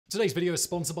Today's video is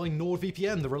sponsored by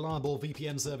NordVPN, the reliable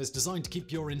VPN service designed to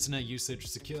keep your internet usage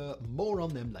secure. More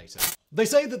on them later. They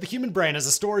say that the human brain has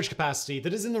a storage capacity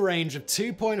that is in the range of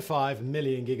 2.5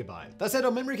 million gigabytes. That said,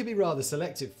 our memory can be rather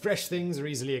selective. Fresh things are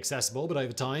easily accessible, but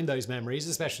over time, those memories,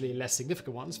 especially less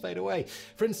significant ones, fade away.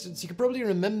 For instance, you could probably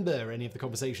remember any of the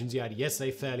conversations you had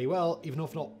yesterday fairly well, even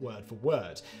if not word for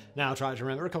word. Now try to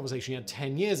remember a conversation you had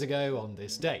 10 years ago on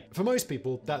this date. For most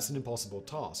people, that's an impossible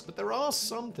task, but there are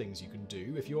some things you can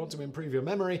do if you want to improve your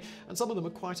memory, and some of them are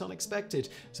quite unexpected,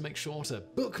 so make sure to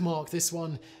bookmark this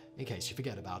one in case you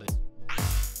forget about it.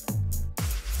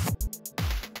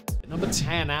 Number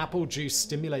 10, apple juice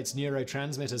stimulates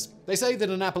neurotransmitters. They say that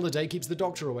an apple a day keeps the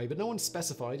doctor away, but no one's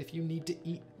specified if you need to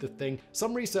eat the thing.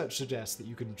 Some research suggests that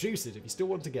you can juice it if you still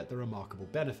want to get the remarkable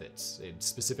benefits. In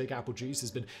specific, apple juice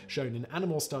has been shown in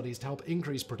animal studies to help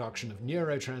increase production of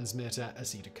neurotransmitter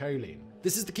acetylcholine.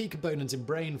 This is the key component in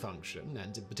brain function,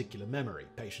 and in particular memory.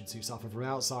 Patients who suffer from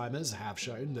Alzheimer's have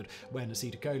shown that when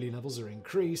acetylcholine levels are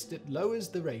increased, it lowers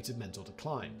the rate of mental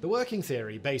decline. The working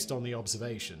theory, based on the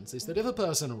observations, is that if a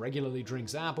person regularly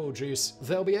drinks apple juice,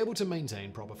 they'll be able to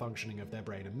maintain proper functioning of their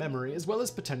brain and memory, as well as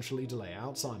potentially delay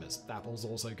Alzheimer's. Apples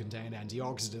also contain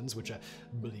antioxidants, which are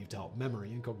believed to help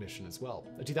memory and cognition as well.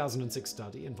 A 2006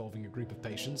 study involving a group of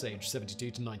patients aged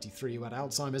 72 to 93 who had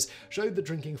Alzheimer's showed that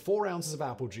drinking 4 ounces of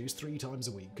apple juice 3 times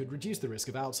a week could reduce the risk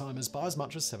of Alzheimer's by as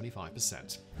much as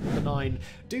 75%. Number 9,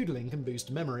 doodling can boost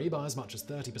memory by as much as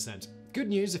 30%. Good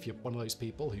news if you're one of those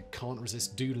people who can't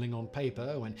resist doodling on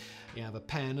paper when you have a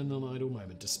pen and an idle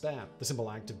moment to spare. The simple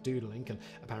act of doodling can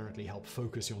apparently help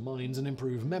focus your minds and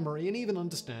improve memory and even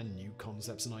understand new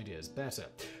concepts and ideas better.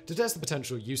 To test the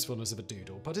potential usefulness of a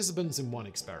doodle, participants in one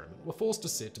experiment were forced to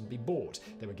sit and be bored.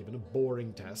 They were given a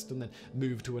boring test and then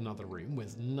moved to another room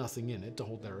with nothing in it to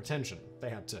hold their attention. They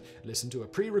had to listen to a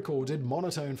pre-recorded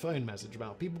monotone phone message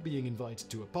about people being invited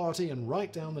to a party and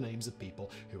write down the names of people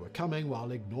who were coming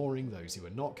while ignoring those who were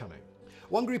not coming.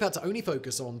 One group had to only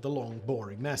focus on the long,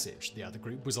 boring message. The other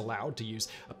group was allowed to use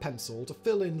a pencil to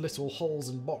fill in little holes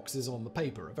and boxes on the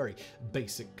paper, a very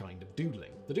basic kind of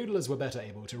doodling. The doodlers were better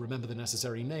able to remember the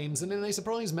necessary names, and in a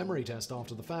surprise memory test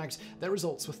after the fact, their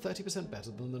results were 30%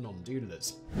 better than the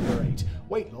non-doodlers. Number 8.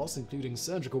 Weight loss, including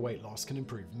surgical weight loss, can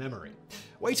improve memory.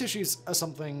 Weight issues are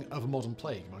something of a modern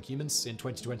plague among humans. In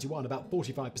 2021, about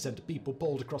 45% of people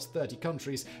polled across 30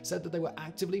 countries said that they were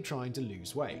actively trying to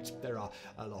lose weight. There are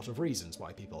a lot of reasons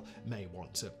why people may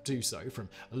want to do so, from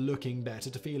looking better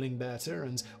to feeling better,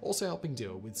 and also helping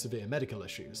deal with severe medical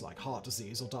issues like heart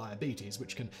disease or diabetes,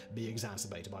 which can be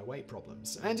exacerbated by weight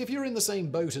problems. And if you're in the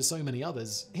same boat as so many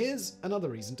others, here's another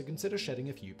reason to consider shedding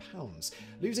a few pounds.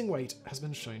 Losing weight has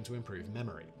been shown to improve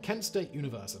memory. Kent State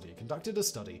University conducted a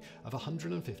study of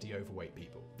 150 overweight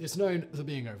people. It's known that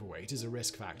being overweight is a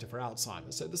risk factor for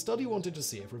Alzheimer's, so the study wanted to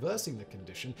see if reversing the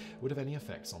condition would have any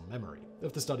effects on memory.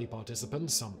 Of the study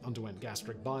participants, some underwent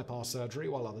gastric bypass surgery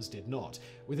while others did not.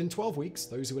 Within 12 weeks,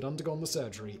 those who had undergone the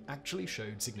surgery actually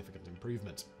showed significant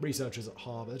improvement. Researchers at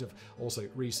Harvard have also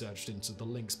researched into the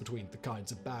links between the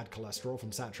kinds of bad cholesterol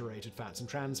from saturated fats and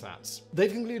trans fats.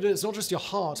 They've concluded it's not just your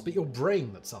heart, but your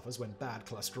brain that suffers when bad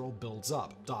cholesterol builds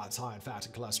up. Diets high in fat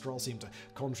and cholesterol seem to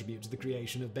contribute to the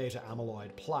creation of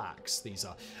beta-amyloid plaques. These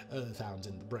are found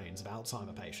in the brains of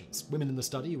Alzheimer patients. Women in the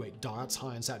study who ate diets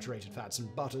high in saturated fats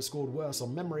and butter scored worse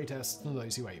on memory tests than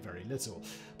those who ate very little.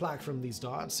 Plaque from these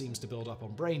diets seems to build up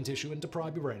on brain tissue and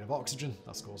deprive your brain of oxygen,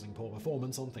 thus causing poor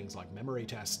performance on things like memory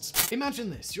tests. Imagine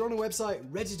this, you're on a website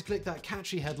ready to click that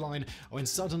catchy headline when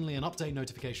suddenly an update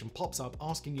notification pops up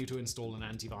asking you to install an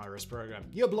antivirus program.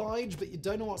 You oblige, but you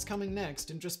don't know what's coming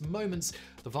next. In just moments,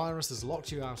 the virus has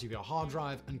locked you out of your hard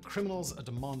drive and criminals are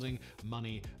demanding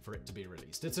money for it to be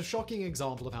released. It's a shocking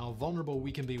example of how vulnerable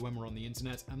we can be when we're on the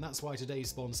internet, and that's why today's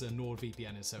sponsor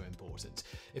NordVPN is so important.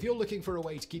 If you're looking for a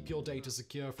way to keep your data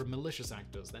secure from malicious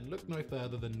actors, then look no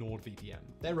further than NordVPN.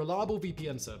 Their reliable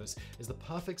VPN service is the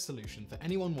perfect solution for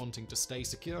anyone wanting to stay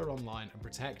secure online and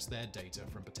protect their data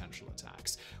from potential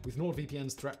attacks. With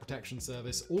NordVPN's threat protection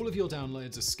service, all of your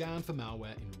downloads are scanned for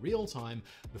malware in real time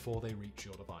before they reach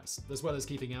your device. As well as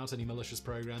keeping out any malicious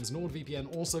programs,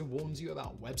 NordVPN also warns you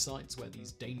about websites where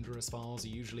these dangerous files are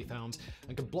usually found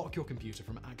and can block your computer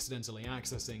from accidentally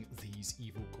accessing these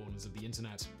evil corners of the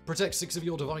internet. Protect 6 of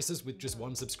your devices with just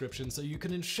one subscription subscription so you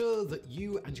can ensure that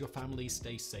you and your family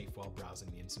stay safe while browsing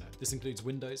the internet. This includes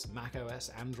Windows, Mac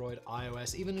OS, Android,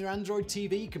 iOS, even your Android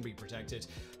TV can be protected.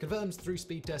 Confirmed through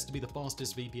speed test to be the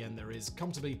fastest VPN there is,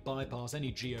 comfortably bypass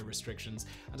any geo restrictions,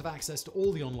 and have access to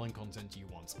all the online content you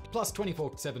want. Plus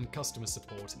 24/7 customer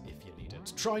support if you need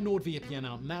it. Try NordVPN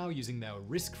out now using their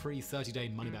risk-free 30-day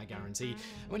money-back guarantee.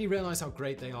 And when you realize how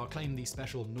great they are, claim the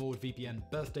special NordVPN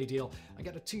birthday deal and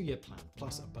get a 2-year plan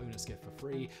plus a bonus gift for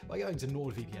free by going to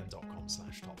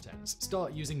nordvpn.com/TopTenz.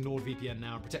 Start using NordVPN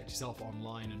now and protect yourself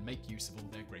online and make use of all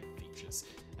their great features.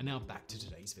 And now back to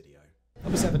today's video.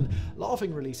 Number 7.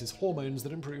 Laughing releases hormones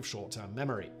that improve short-term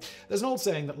memory. There's an old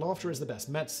saying that laughter is the best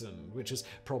medicine, which has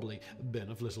probably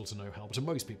been of little to no help to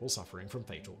most people suffering from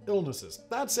fatal illnesses.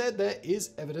 That said, there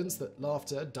is evidence that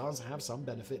laughter does have some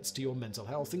benefits to your mental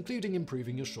health, including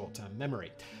improving your short-term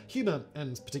memory. Humor,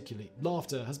 and particularly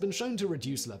laughter, has been shown to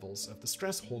reduce levels of the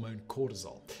stress hormone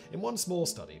cortisol. In one small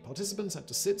study, participants had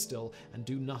to sit still and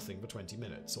do nothing for 20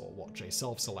 minutes, or watch a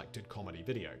self-selected comedy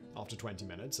video. After 20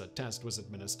 minutes, a test was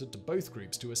administered to both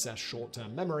groups to assess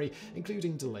short-term memory,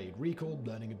 including delayed recall,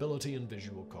 learning ability, and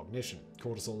visual cognition.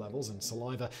 Cortisol levels in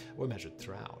saliva were measured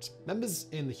throughout. Members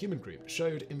in the human group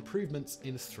showed improvements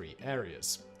in 3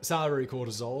 areas. Salivary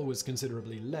cortisol was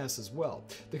considerably less as well.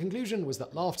 The conclusion was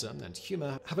that laughter and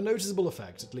humor have a noticeable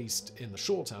effect, at least in the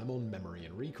short term, on memory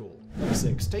and recall. Number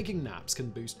 6. Taking naps can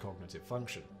boost cognitive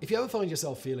function. If you ever find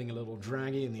yourself feeling a little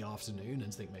draggy in the afternoon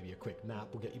and think maybe a quick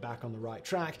nap will get you back on the right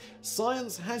track,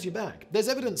 science has your back. There's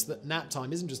evidence that nap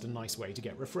time isn't just a nice way to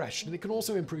get refreshed, and it can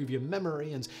also improve your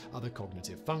memory and other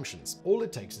cognitive functions. All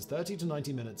it takes is 30 to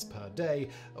 90 minutes per day,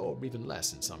 or even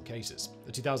less in some cases.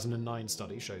 A 2009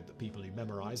 study showed that people who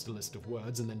memorized a list of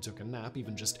words and then took a nap,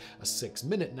 even just a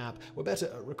 6-minute nap, were better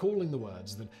at recalling the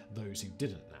words than those who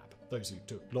didn't nap. Those who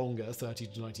took longer 30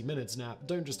 to 90 minutes nap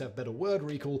don't just have better word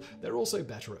recall, they're also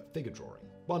better at figure drawing.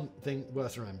 One thing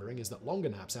worth remembering is that longer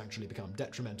naps actually become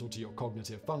detrimental to your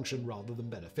cognitive function rather than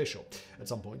beneficial. At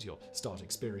some point, you'll start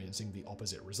experiencing the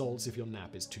opposite results if your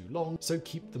nap is too long, so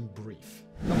keep them brief.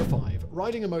 Number 5.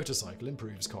 Riding a motorcycle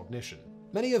improves cognition.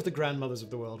 Many of the grandmothers of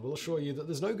the world will assure you that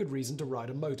there's no good reason to ride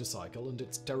a motorcycle and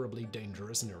it's terribly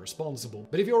dangerous and irresponsible.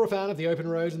 But if you're a fan of the open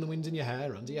road and the wind in your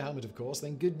hair, under your helmet of course,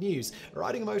 then good news.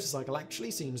 Riding a motorcycle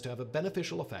actually seems to have a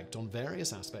beneficial effect on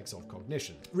various aspects of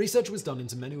cognition. Research was done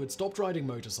into men who had stopped riding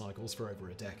motorcycles for over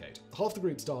a decade. Half the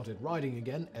group started riding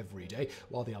again every day,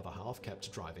 while the other half kept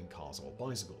driving cars or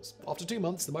bicycles. After 2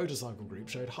 months, the motorcycle group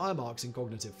showed higher marks in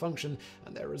cognitive function,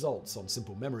 and their results on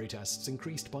simple memory tests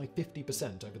increased by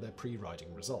 50% over their pre-riding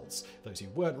results. Those who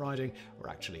weren't riding were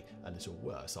actually a little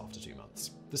worse after 2 months.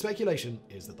 The speculation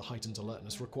is that the heightened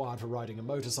alertness required for riding a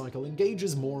motorcycle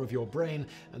engages more of your brain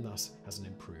and thus has an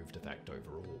improved effect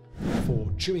overall. 4.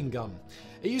 Chewing gum.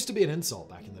 It used to be an insult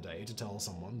back in the day to tell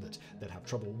someone that they'd have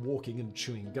trouble walking and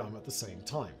chewing gum at the same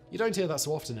time. You don't hear that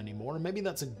so often anymore, and maybe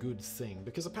that's a good thing,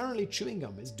 because apparently chewing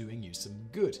gum is doing you some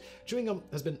good. Chewing gum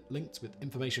has been linked with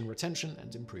information retention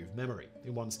and improved memory.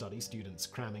 In one study, students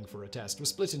cramming for a test were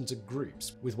split into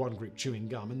groups, with one group chewing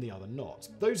gum and the other not.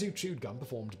 Those who chewed gum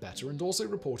performed better and also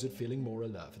reported feeling more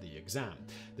alert for the exam.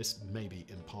 This may be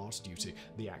in part due to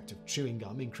the act of chewing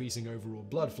gum increasing overall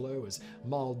blood flow, as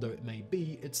mild though it may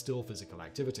be, it's still physical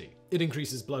activity. It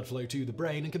increases blood flow to the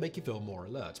brain and can make you feel more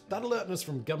alert. That alertness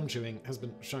from gum chewing has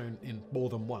been shown in more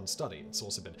than one study. It's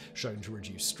also been shown to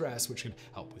reduce stress, which can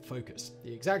help with focus.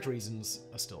 The exact reasons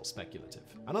are still speculative.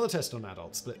 Another test on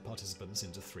adults split participants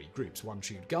into 3 groups. One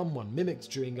chewed gum, one mimicked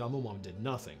chewing gum, and one did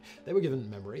nothing. They were given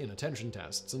memory and attention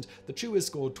tests, and the chewers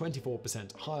scored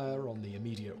 24% higher on the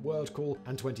immediate word call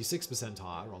and 26%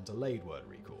 higher on delayed word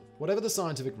recall. Whatever the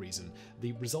scientific reason,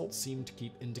 the results seem to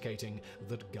keep indicating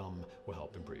that gum will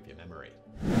help improve your memory.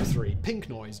 3. Pink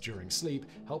noise during sleep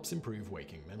helps improve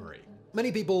waking memory.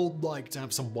 Many people like to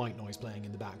have some white noise playing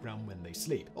in the background when they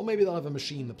sleep, or maybe they'll have a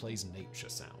machine that plays nature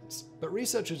sounds. But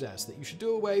research suggests that you should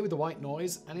do away with the white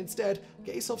noise and instead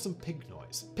get yourself some pink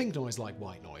noise. Pink noise, like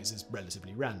white noise, is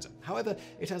relatively random. However,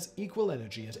 it has equal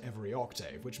energy at every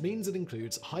octave, which means it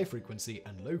includes high frequency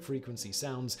and low frequency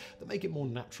sounds that make it more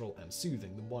natural and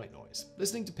soothing than white noise.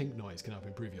 Listening to pink noise can help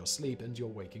improve your sleep and your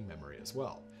waking memory as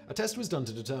well. A test was done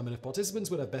to determine if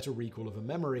participants would have better recall of a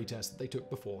memory test that they took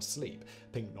before sleep.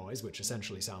 Pink noise, which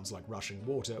essentially sounds like rushing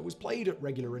water, was played at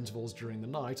regular intervals during the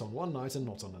night on one night and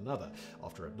not on another.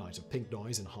 After a night of pink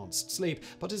noise enhanced sleep,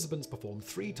 participants performed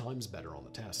 3 times better on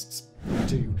the tests.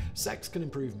 2. Sex can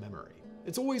improve memory.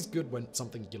 It's always good when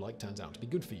something you like turns out to be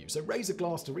good for you, so raise a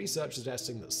glass to research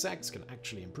suggesting that sex can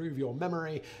actually improve your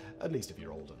memory, at least if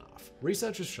you're old enough.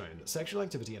 Research has shown that sexual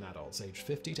activity in adults aged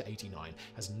 50 to 89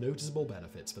 has noticeable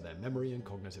benefits for their memory and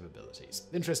cognitive abilities.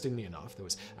 Interestingly enough, there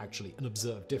was actually an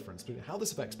observed difference between how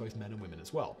this affects both men and women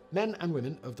as well. Men and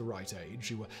women of the right age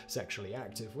who were sexually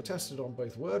active were tested on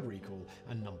both word recall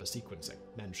and number sequencing.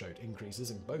 Men showed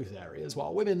increases in both areas,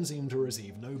 while women seemed to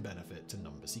receive no benefit to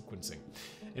number sequencing.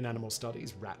 In animal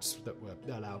studies, rats that were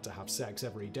allowed to have sex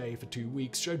every day for 2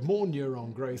 weeks showed more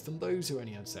neuron growth than those who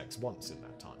only had sex once in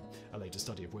that time. A later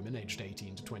study of women aged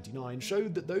 18 to 29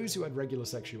 showed that those who had regular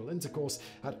sexual intercourse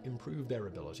had improved their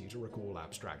ability to recall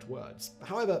abstract words.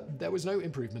 However, there was no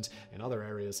improvement in other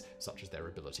areas, such as their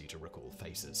ability to recall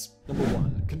faces. Number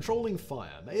 1. Controlling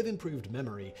fire may have improved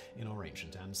memory in our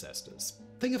ancient ancestors.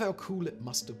 Think of how cool it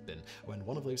must have been when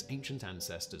one of those ancient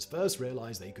ancestors first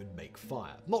realized they could make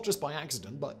fire, not just by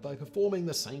accident, but by performing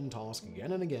the same task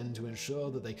again and again to ensure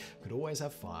that they could always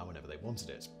have fire whenever they wanted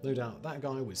it. No doubt that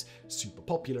guy was super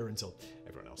popular until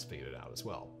everyone else figured it out as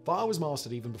well. Fire was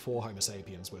mastered even before Homo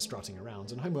sapiens were strutting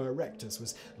around, and Homo erectus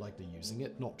was likely using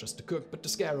it not just to cook, but to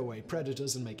scare away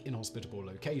predators and make inhospitable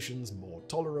locations more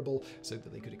tolerable so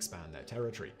that they could expand their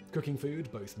territory. Cooking food,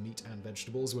 both meat and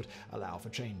vegetables, would allow for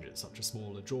changes such as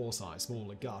smaller jaw size,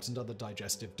 smaller gut, and other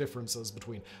digestive differences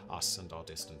between us and our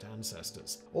distant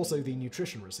ancestors. Also, the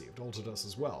nutrition received altered us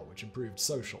as well, which improved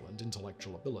social and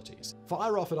intellectual abilities.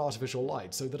 Fire offered artificial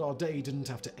light so that our day didn't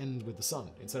have to end with the sun.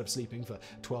 Instead of sleeping for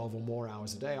 12 or more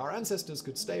hours a day, our ancestors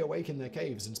could stay awake in their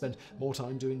caves and spend more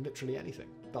time doing literally anything.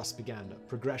 Thus began a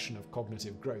progression of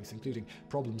cognitive growth, including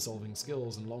problem-solving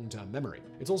skills and long-term memory.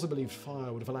 It's also believed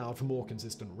fire would have allowed for more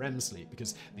consistent REM sleep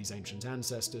because these ancient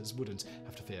ancestors wouldn't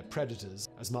have to fear predators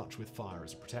as much with fire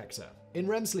as a protector. In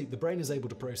REM sleep, the brain is able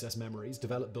to process memories,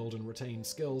 develop, build, and retain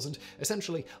skills, and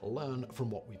essentially learn from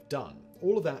what we've done.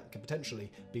 All of that could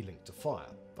potentially be linked to fire.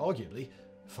 Arguably,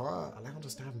 fire allowed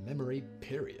us to have memory,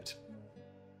 period.